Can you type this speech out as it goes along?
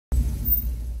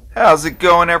How's it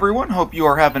going, everyone? Hope you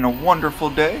are having a wonderful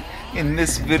day. In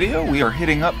this video, we are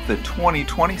hitting up the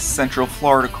 2020 Central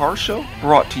Florida Car Show,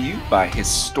 brought to you by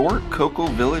historic Cocoa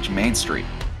Village Main Street.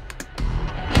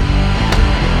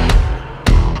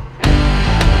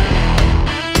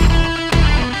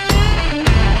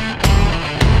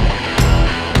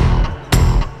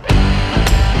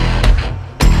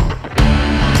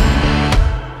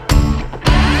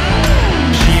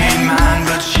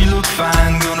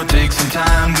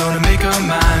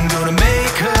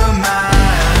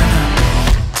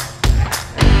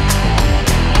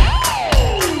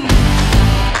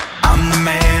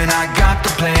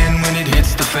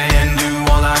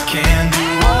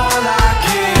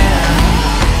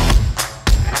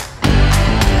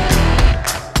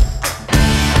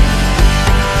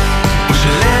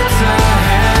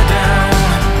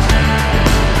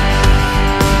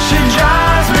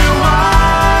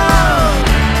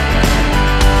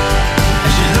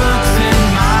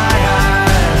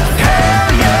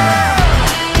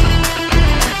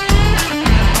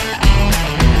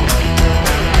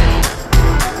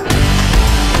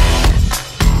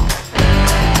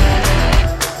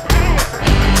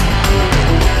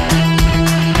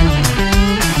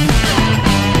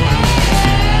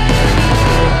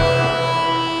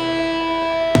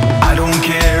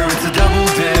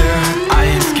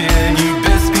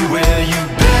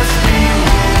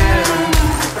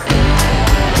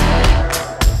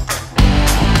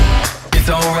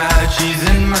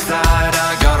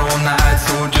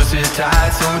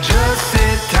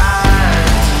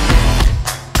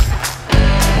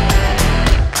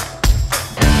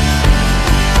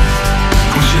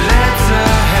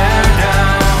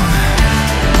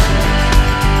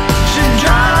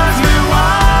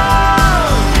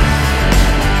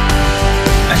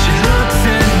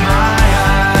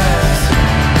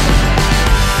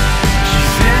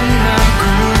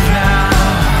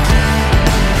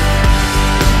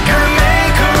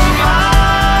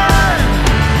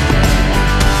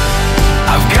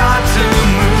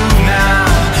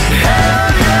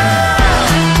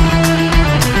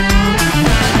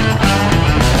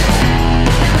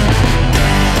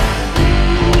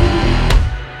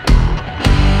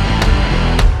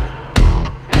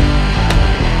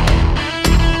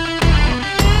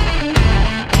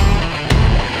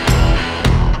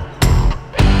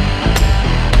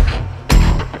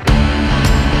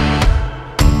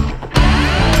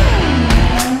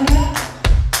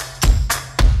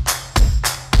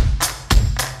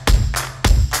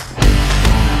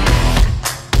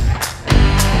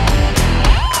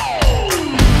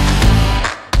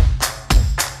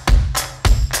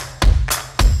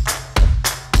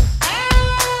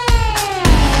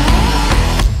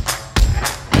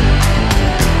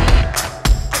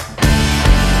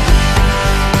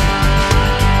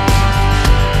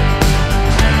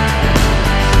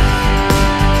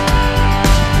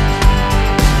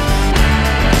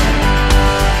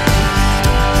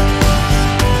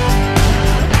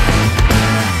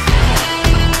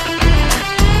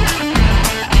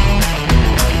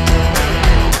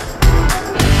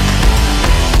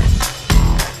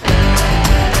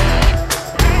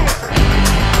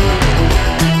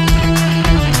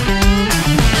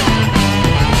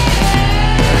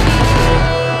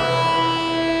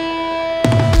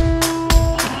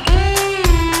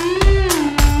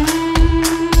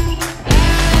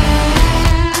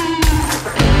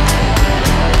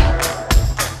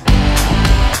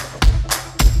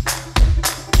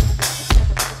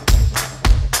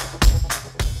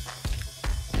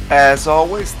 As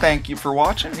always, thank you for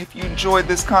watching. If you enjoyed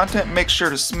this content, make sure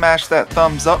to smash that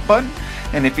thumbs up button.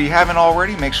 And if you haven't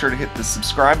already, make sure to hit the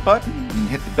subscribe button and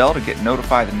hit the bell to get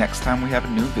notified the next time we have a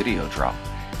new video drop.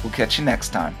 We'll catch you next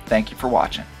time. Thank you for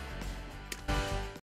watching.